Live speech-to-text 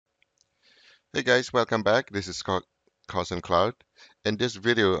Hey guys, welcome back. This is Carson Cloud. In this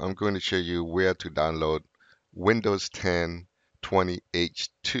video, I'm going to show you where to download Windows 10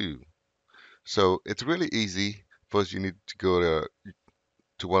 20H2. So it's really easy. First, you need to go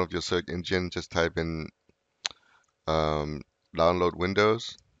to one of your search engines, just type in um, download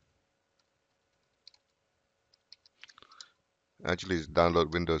Windows. Actually, it's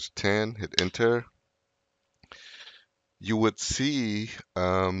download Windows 10, hit enter. You would see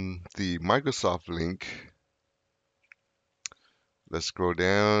the Microsoft link. Let's scroll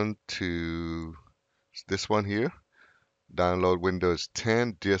down to this one here. Download Windows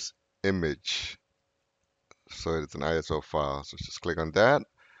 10 disk image. So it's an ISO file. So just click on that,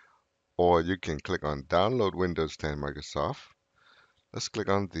 or you can click on Download Windows 10 Microsoft. Let's click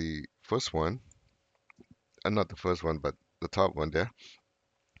on the first one, and not the first one, but the top one there.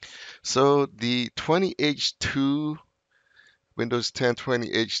 So the 20H2, Windows 10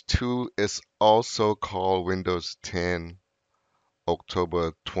 20H2 is also called Windows 10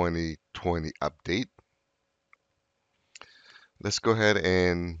 October 2020 update. Let's go ahead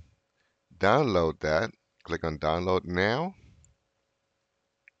and download that. Click on Download Now.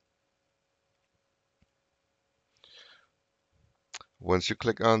 Once you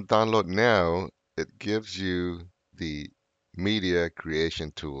click on Download Now, it gives you the media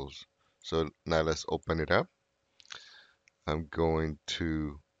creation tools. So now let's open it up. I'm going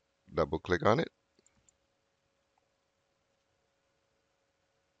to double click on it.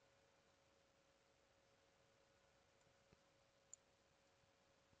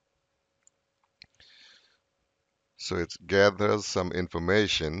 So it gathers some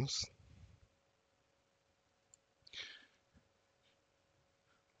informations.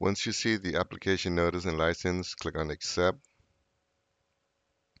 Once you see the application notice and license, click on Accept.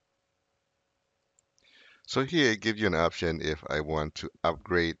 So here it gives you an option if I want to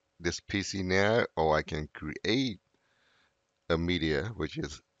upgrade this PC now, or I can create a media, which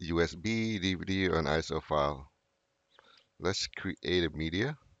is USB, DVD, or an ISO file. Let's create a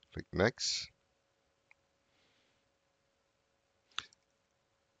media. Click Next.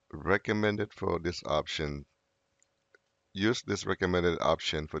 Recommended for this option. Use this recommended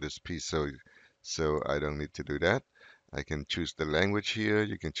option for this piece, so I don't need to do that. I can choose the language here.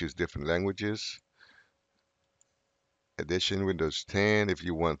 You can choose different languages. Edition Windows 10. If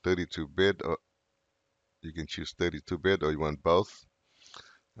you want 32-bit, or you can choose 32-bit, or you want both.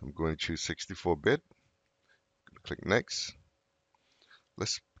 I'm going to choose 64-bit. Click Next.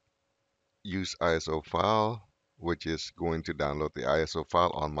 Let's use ISO file, which is going to download the ISO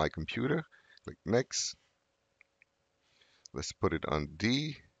file on my computer. Click Next. Let's put it on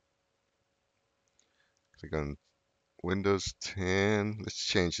D. Click on Windows 10. Let's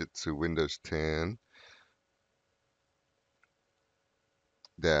change it to Windows 10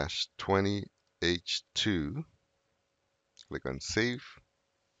 20H2. Click on Save.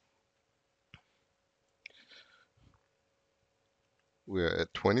 We're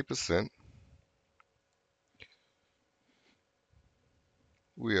at 20%.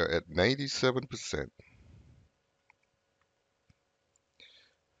 We are at 97%.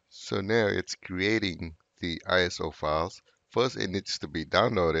 So now it's creating the ISO files. First, it needs to be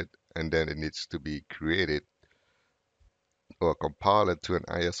downloaded, and then it needs to be created or compiled to an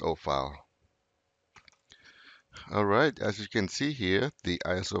ISO file. All right, as you can see here, the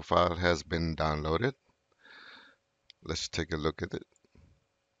ISO file has been downloaded. Let's take a look at it.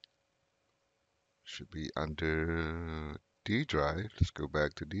 Should be under D drive. Let's go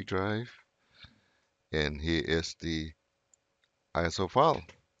back to D drive. And here is the ISO file.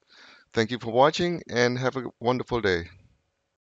 Thank you for watching and have a wonderful day.